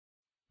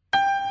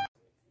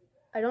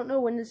I don't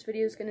know when this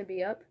video is going to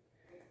be up.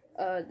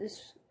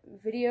 This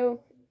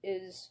video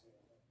is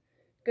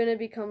going to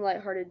become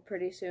lighthearted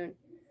pretty soon,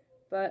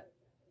 but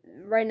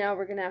right now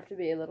we're going to have to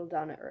be a little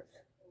down to earth.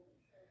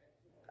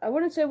 I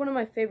wouldn't say one of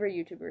my favorite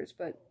YouTubers,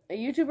 but a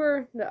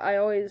YouTuber that I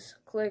always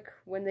click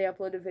when they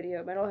upload a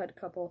video. Metalhead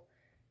Couple.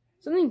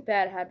 Something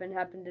bad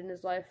happened in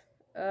his life.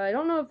 I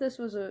don't know if this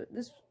was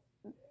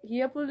he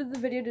uploaded the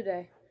video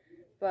today,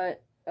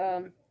 but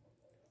I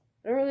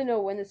don't really know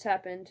when this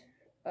happened.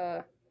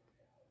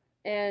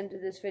 And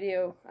this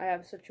video, I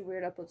have such a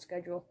weird upload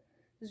schedule.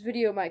 This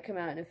video might come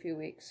out in a few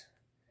weeks.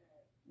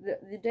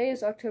 The day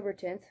is October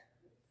 10th,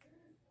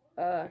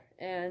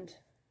 and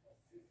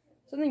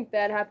something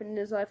bad happened in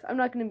his life. I'm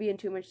not going to be in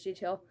too much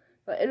detail,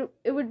 but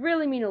it would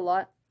really mean a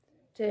lot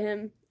to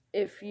him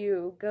if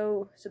you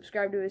go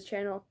subscribe to his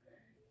channel.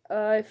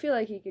 I feel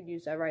like he could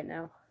use that right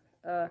now.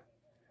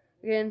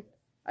 Again,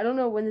 I don't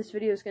know when this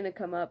video is going to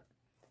come up.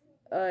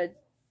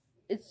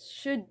 It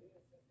should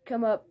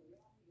come up,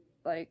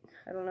 like,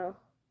 I don't know,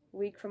 a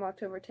week from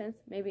October 10th,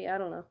 maybe, I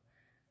don't know.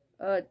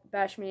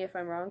 Bash me if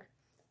I'm wrong,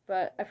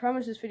 but I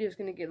promise this video is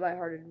going to get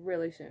lighthearted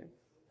really soon.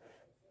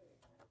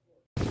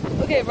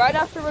 Okay, right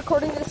after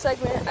recording this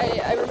segment,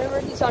 I remember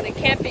he's on a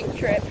camping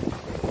trip.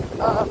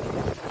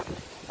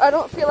 I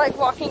don't feel like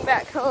walking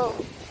back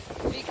home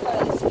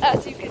because,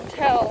 as you can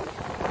tell,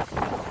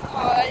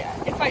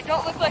 if I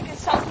don't look like a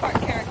South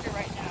Park character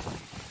right now,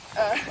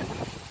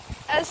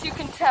 as you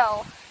can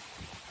tell,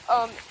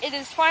 it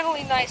is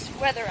finally nice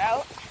weather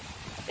out.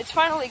 It's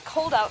finally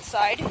cold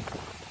outside,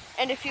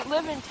 and if you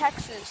live in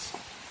Texas,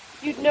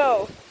 you'd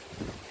know,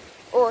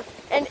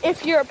 and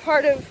if you're a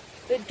part of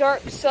the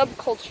dark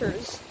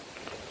subcultures,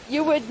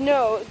 you would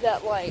know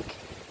that, like,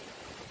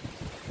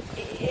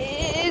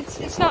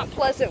 it's not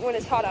pleasant when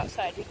it's hot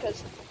outside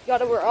because you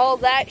gotta wear all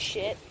that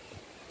shit,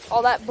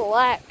 all that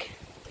black,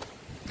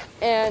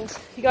 and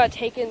you gotta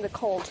take in the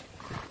cold.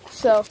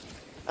 So,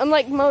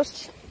 unlike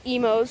most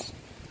emos,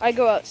 I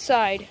go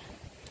outside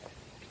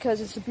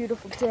because it's a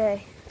beautiful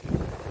day.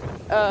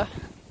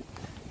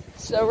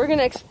 So we're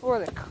gonna explore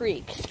the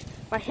creek.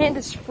 My hand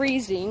is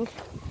freezing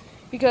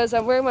because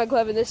I'm wearing my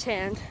glove in this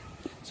hand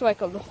so I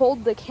can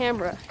hold the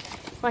camera.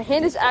 My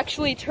hand is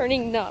actually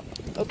turning numb,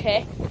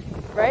 okay?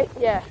 Right?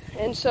 Yeah.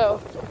 And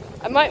so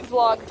I might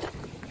vlog.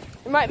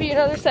 There might be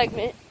another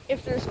segment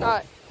if there's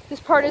not. This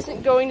part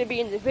isn't going to be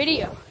in the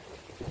video.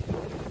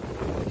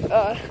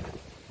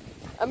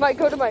 I might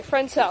go to my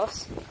friend's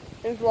house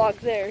and vlog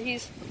there.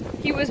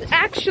 He was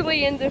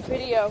actually in the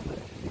video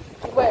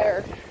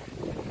where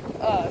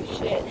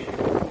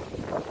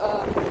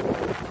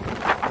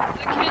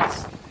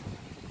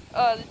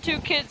the two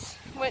kids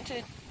went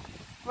to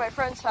my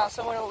friend's house.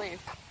 I want to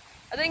leave.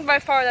 I think by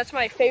far that's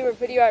my favorite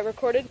video I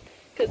recorded,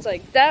 because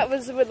like that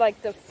was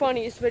like the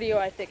funniest video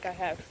I think I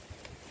have.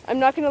 I'm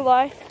not gonna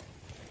lie,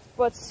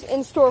 what's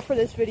in store for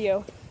this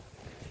video,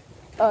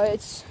 I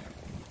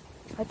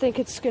think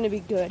it's gonna be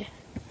good.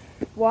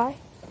 Why?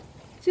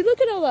 See, look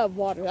at all that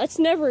water. That's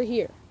never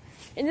here.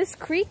 In this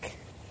creek,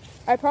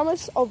 I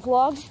promise I'll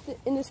vlog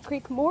in this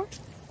creek more.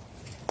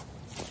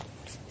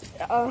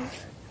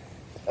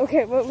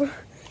 Okay, but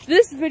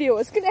this video,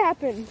 what's gonna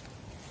happen?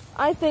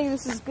 I think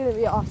this is gonna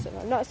be awesome.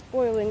 I'm not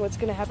spoiling what's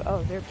gonna happen.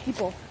 Oh, there are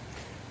people.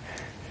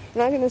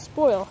 I'm not gonna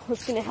spoil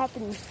what's gonna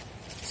happen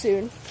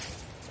soon,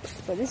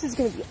 but this is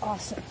gonna be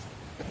awesome.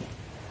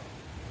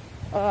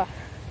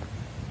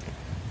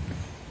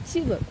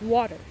 See, look,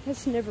 water.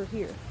 That's never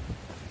here.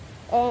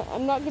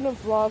 I'm not gonna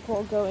vlog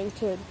while going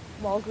to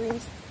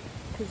Walgreens,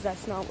 because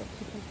that's not what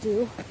people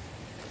do.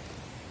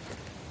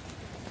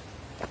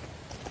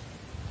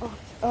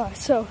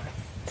 So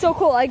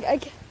cool. I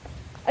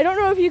don't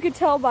know if you could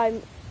tell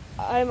by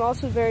I'm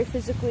also very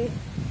physically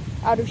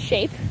out of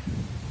shape,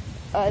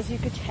 as you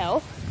could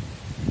tell.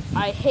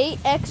 I hate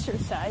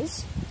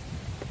exercise.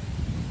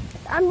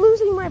 I'm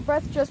losing my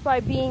breath just by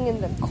being in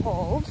the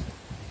cold.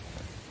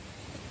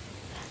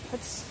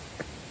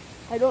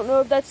 I don't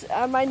know if that's,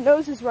 my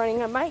nose is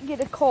running. I might get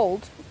a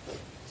cold.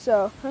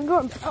 So, I'm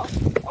going,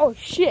 oh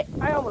shit,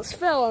 I almost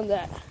fell on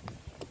that.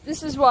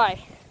 This is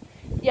why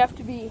you have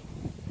to be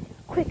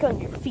quick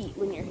on your feet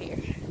when you're here.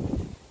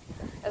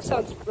 That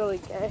sounds really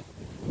gay.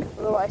 I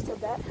don't know why I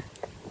said that.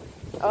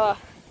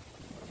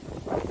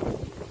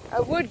 I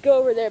would go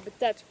over there, but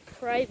that's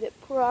private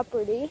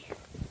property.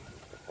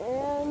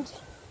 And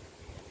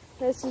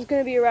this is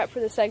going to be a wrap for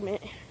the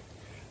segment. I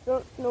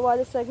don't know why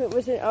the segment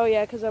wasn't, oh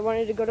yeah, because I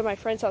wanted to go to my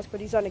friend's house, but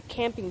he's on a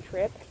camping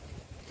trip.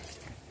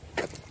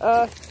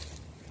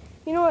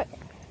 You know what?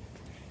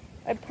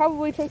 I'd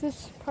probably take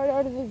this part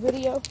out of the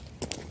video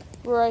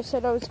where I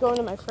said I was going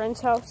to my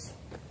friend's house.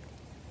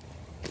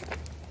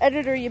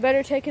 Editor, you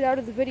better take it out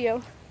of the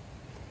video.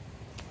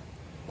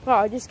 Wow,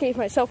 I just gave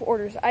myself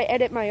orders. I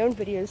edit my own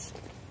videos.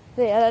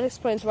 Yeah, that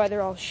explains why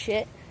they're all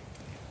shit.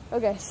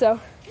 Okay, so,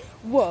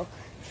 whoa.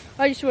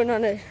 I just went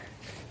on a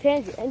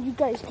tangent, and you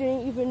guys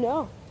didn't even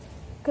know,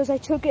 because I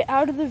took it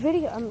out of the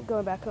video. I'm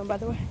going back home, by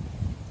the way.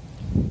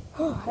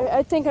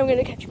 I think I'm going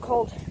to catch a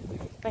cold.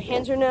 My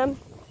hands are numb.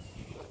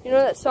 You know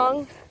that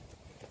song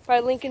by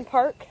Linkin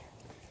Park?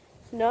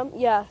 Numb?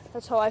 Yeah,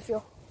 that's how I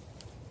feel.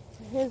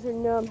 My hands are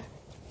numb.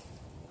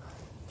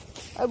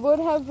 I would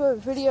have a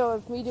video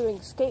of me doing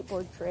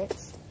skateboard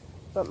tricks,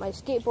 but my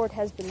skateboard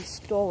has been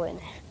stolen.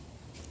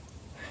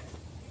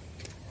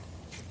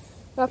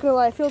 Not gonna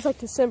lie, it feels like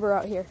December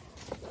out here.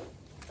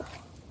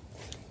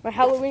 My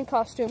Halloween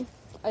costume,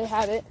 I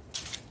have it.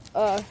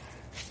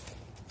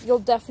 You'll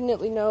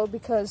definitely know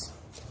because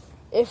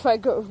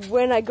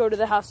when I go to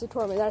the House of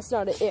Torment, that's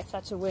not an if,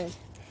 that's a win.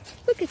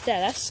 Look at that,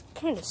 that's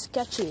kind of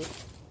sketchy.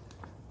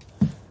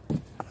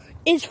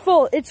 It's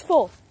full, it's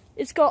full.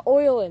 It's got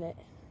oil in it.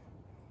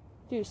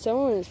 Dude,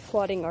 someone is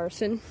plotting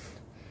arson.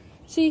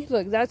 See,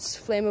 look, that's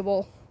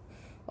flammable.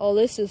 All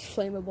this is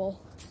flammable.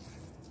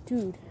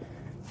 Dude,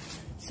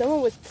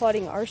 someone was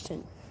plotting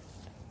arson.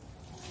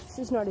 This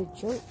is not a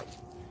joke.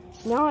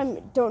 Now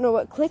I don't know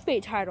what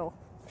clickbait title.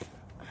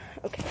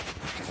 Okay,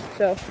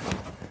 so,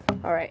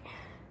 alright.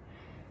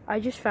 I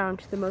just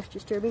found the most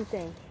disturbing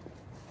thing.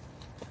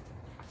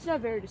 It's not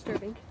very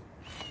disturbing.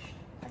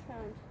 I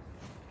found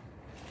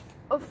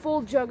a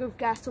full jug of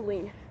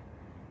gasoline.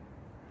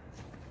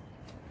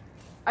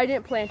 I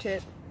didn't plant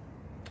it.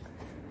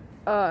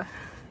 I'm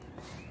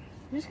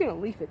just gonna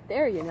leave it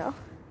there, you know.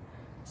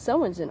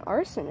 Someone's an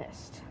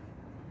arsonist.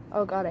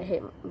 Oh god, I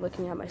hate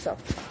looking at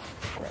myself.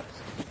 Gross.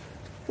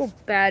 I feel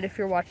bad if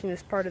you're watching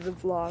this part of the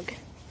vlog.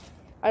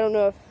 I don't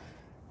know if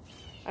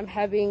I'm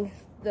having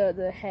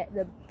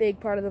the big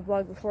part of the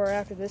vlog before or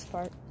after this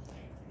part.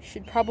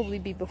 Should probably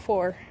be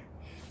before.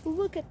 But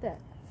look at that.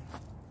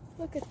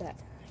 Look at that.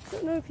 I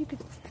don't know if you could.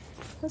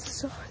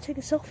 Let's take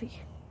a selfie.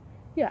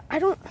 Yeah, I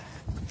don't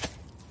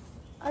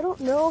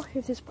know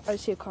if this. I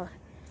see a car.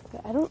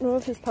 I don't know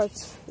if this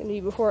part's gonna be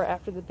before or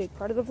after the big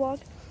part of the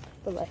vlog,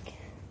 but like,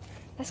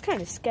 that's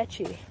kind of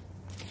sketchy.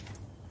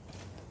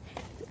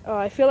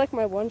 I feel like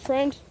my one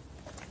friend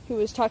who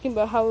was talking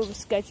about how it was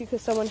sketchy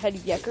because someone had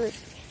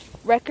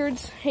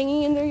records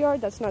hanging in their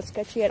yard. That's not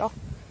sketchy at all.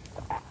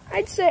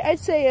 I'd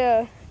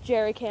say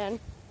jerry can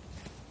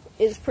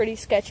is pretty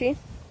sketchy.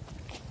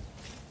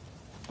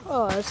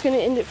 Oh, that's gonna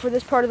end it for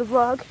this part of the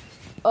vlog.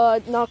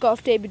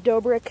 Knockoff David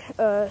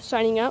Dobrik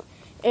signing out,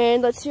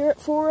 and let's hear it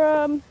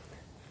for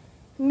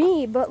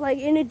me, but like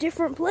in a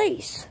different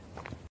place.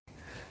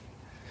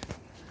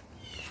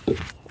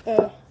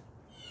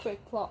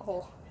 Quick plot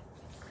hole.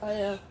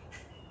 I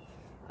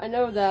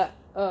know that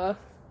I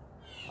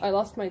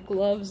lost my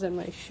gloves and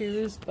my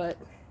shoes, but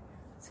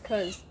it's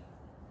because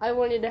I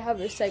wanted to have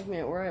a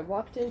segment where I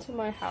walked into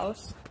my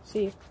house.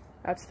 See,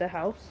 that's the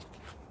house.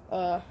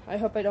 I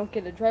hope I don't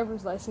get a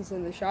driver's license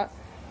in the shot.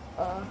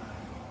 I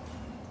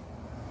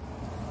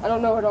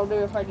don't know what I'll do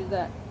if I do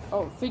that.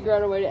 I'll figure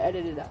out a way to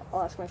edit it out.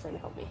 I'll ask my friend to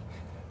help me.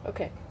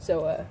 Okay,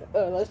 so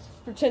let's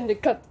pretend to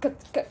cut,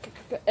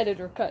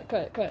 editor,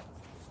 cut.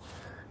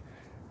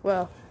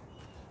 Well,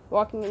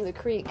 walking in the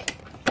creek.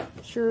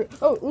 Sure.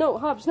 Oh, no,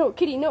 Hobbs, no,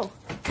 Kitty, no,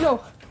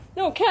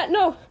 cat,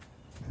 no.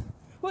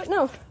 What,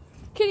 no,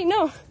 Kitty,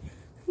 no,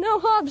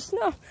 Hobbs,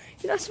 no.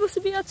 You're not supposed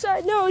to be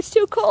outside. No, it's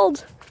too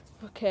cold.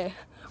 Okay,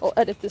 I'll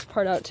edit this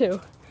part out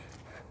too.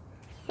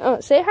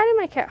 Oh, say hi to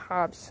my cat,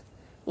 Hobbs.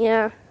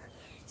 Yeah,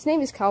 his name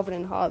is Calvin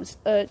and Hobbs.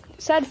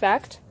 Sad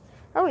fact.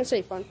 I wouldn't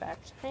say fun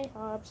fact. Hey,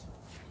 Hobbs.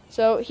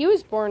 So, he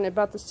was born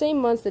about the same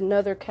month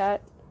another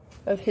cat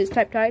of his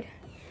type died.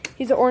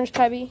 He's an orange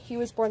tabby. He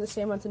was born the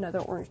same month another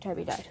orange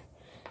tabby died.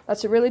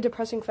 That's a really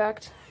depressing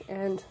fact,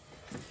 and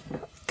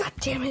god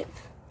damn it.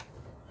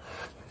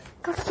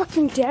 God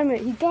fucking damn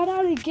it. He got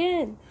out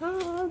again.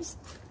 Hobbs.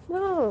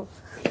 No.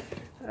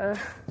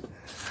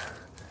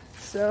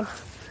 So,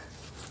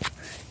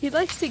 he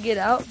likes to get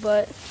out,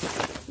 but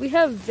we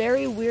have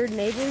very weird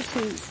neighbors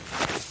who,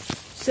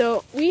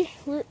 so we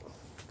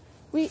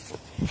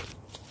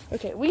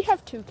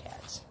have two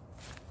cats,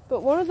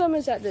 but one of them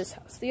is at this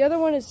house. The other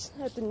one is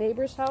at the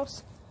neighbor's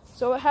house.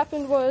 So what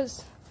happened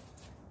was,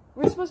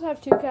 we're supposed to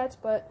have two cats,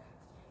 but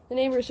the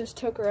neighbors just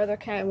took our other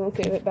cat and won't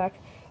give it back.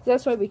 So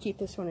that's why we keep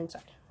this one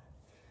inside.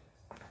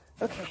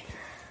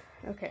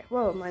 Okay,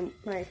 whoa, my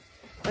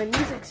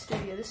music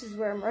studio, this is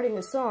where I'm writing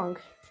a song.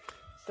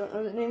 Don't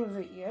know the name of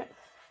it yet.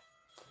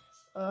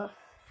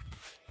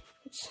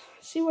 Let's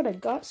see what I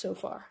got so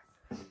far.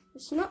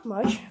 It's not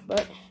much,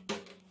 but,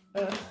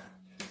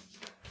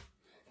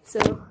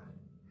 so,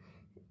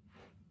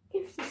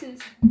 if this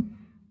is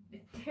a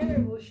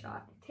terrible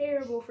shot,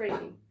 terrible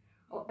framing,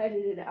 I'll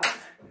edit it out,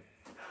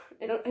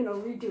 and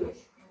I'll redo it.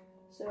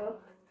 So,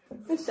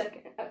 a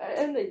second,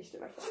 I'm not used to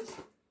my phones.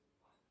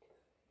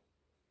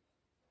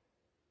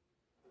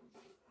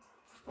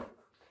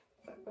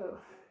 Oh.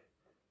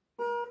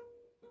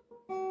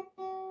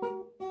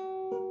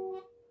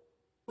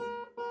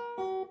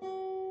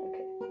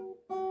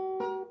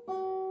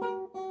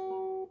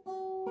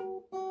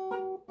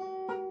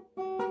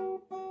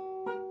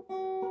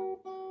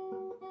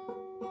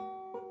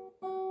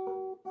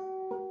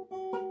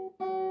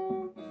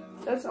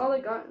 That's all I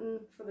got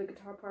for the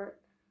guitar part.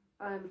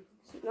 I'm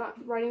not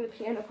writing the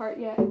piano part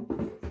yet.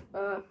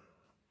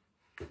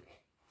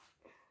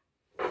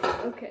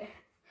 Okay.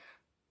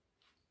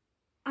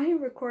 I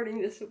am recording.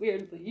 recording this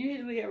weirdly.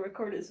 Usually I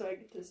record it so I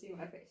get to see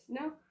my face.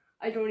 Now,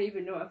 I don't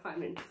even know if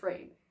I'm in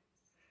frame.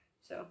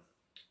 So,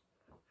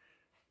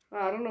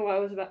 I don't know what I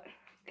was about.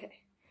 Okay.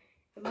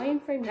 Am I in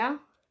frame now?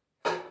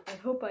 I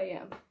hope I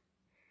am.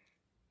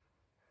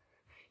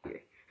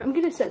 Here. I'm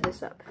gonna set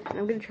this up, and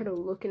I'm gonna try to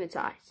look in its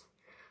eyes.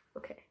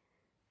 Okay.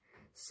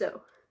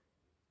 So,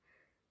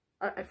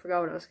 I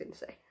forgot what I was gonna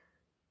say.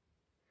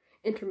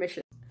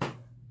 Intermission.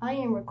 I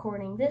am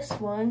recording this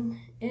one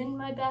in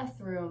my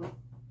bathroom.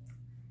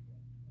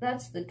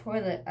 That's the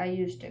toilet I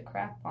used to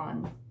crap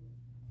on.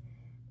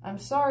 I'm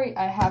sorry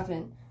I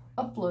haven't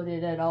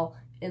uploaded at all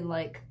in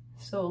like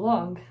so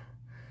long.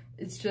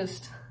 It's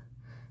just,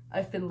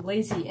 I've been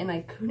lazy and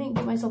I couldn't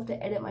get myself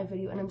to edit my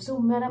video, and I'm so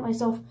mad at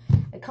myself.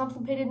 I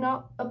contemplated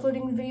not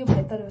uploading the video, but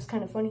I thought it was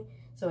kind of funny,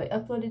 so I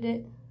uploaded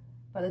it.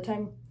 By the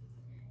time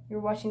you're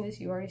watching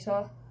this, you already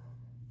saw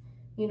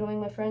me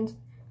annoying my friends.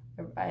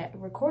 I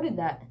recorded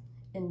that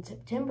in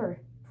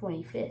September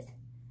 25th,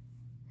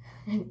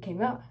 and it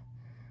came out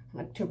on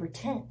October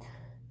 10th.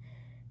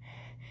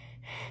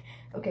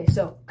 Okay,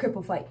 so,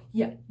 cripple fight.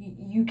 Yeah,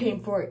 you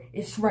came for it.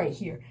 It's right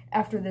here,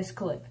 after this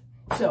clip.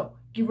 So,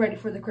 get ready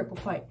for the cripple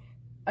fight.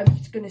 I'm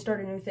just gonna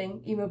start a new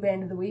thing, Emo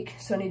Band of the Week,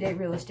 Sunny Day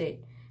Real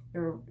Estate.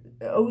 They're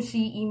OC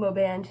emo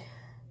band,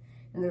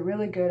 and they're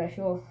really good. I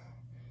feel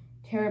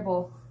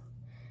terrible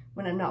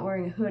when I'm not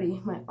wearing a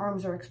hoodie. My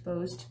arms are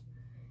exposed,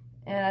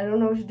 and I don't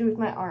know what to do with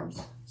my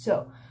arms.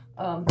 So,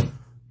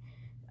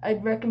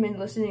 I'd recommend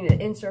listening to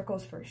In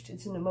Circles first.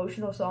 It's an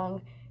emotional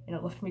song, and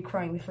it left me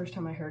crying the first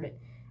time I heard it.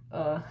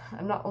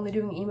 I'm not only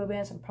doing emo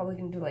bands, I'm probably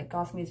gonna do like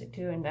goth music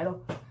too, and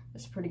metal.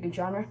 That's a pretty good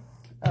genre.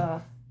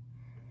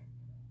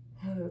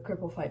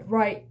 Cripple fight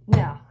right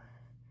now.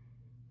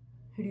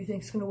 Who do you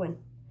think's gonna win?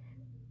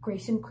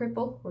 Grayson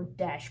Cripple or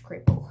Dash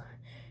Cripple?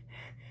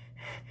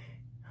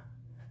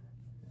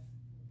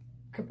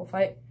 Cripple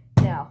fight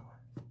now.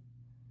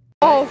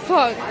 Oh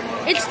fuck!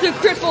 It's the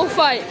cripple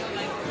fight.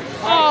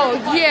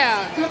 Oh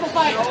yeah! Cripple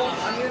fight.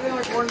 I'm using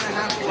like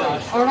 1.5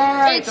 hours.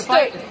 Alright,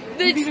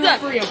 It's the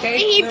referee, okay?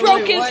 He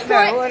broke his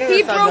foot.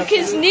 He broke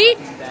his knee.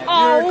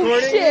 Oh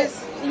shit!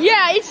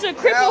 Yeah, it's a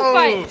cripple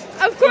fight.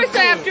 Of course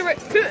I have to.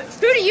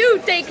 Who do you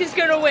think is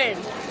gonna win?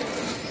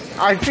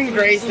 I think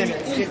Grayson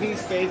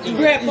is.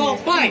 Cripple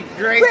fight!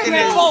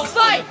 Cripple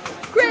fight!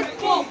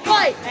 Cripple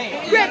fight!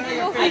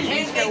 Cripple I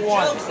can't get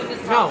one.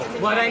 No,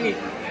 what I need.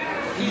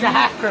 He's a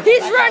half cripple.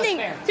 He's running!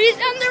 He's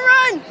on the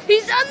run!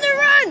 He's on the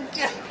run!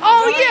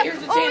 Oh yeah!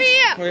 Oh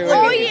yeah!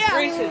 Oh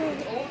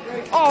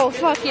yeah! Oh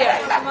fuck yeah!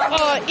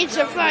 Oh, it's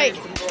a fight!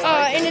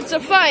 And it's a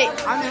fight!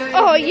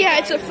 Oh yeah,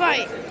 it's a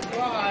fight!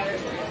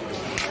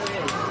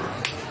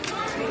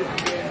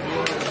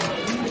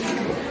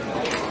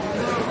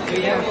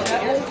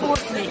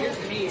 Force me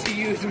to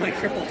use my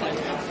cripple fight.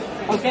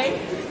 Okay,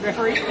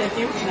 referee, thank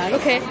you. Nice.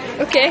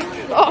 Okay.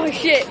 Oh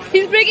shit!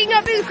 He's picking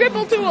up his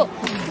cripple tool!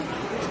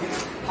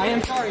 I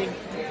am sorry.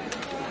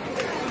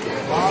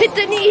 Hit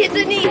the knee! Hit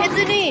the knee! Hit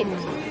the knee!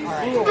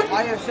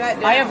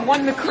 I have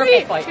won the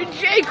cripple fight.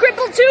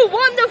 Cripple 2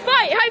 won the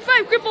fight! High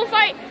five, cripple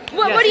fight!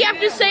 What do you have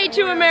to say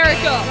to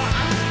America?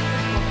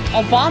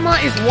 Obama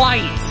is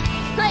white.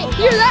 Hey,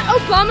 hear that?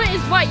 Obama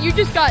is white. You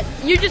just got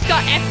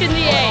F'd in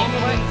the A.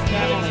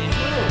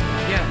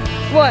 Yeah.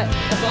 What?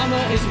 Obama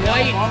is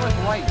white.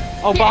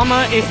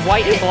 Obama is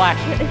white and black.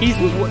 He's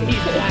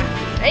black.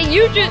 Hey,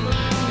 you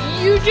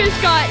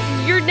just got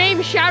your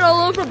name shouted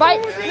all over by.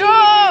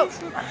 No!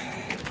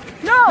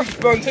 No!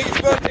 Take his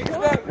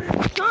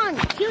phone. John,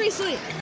 seriously.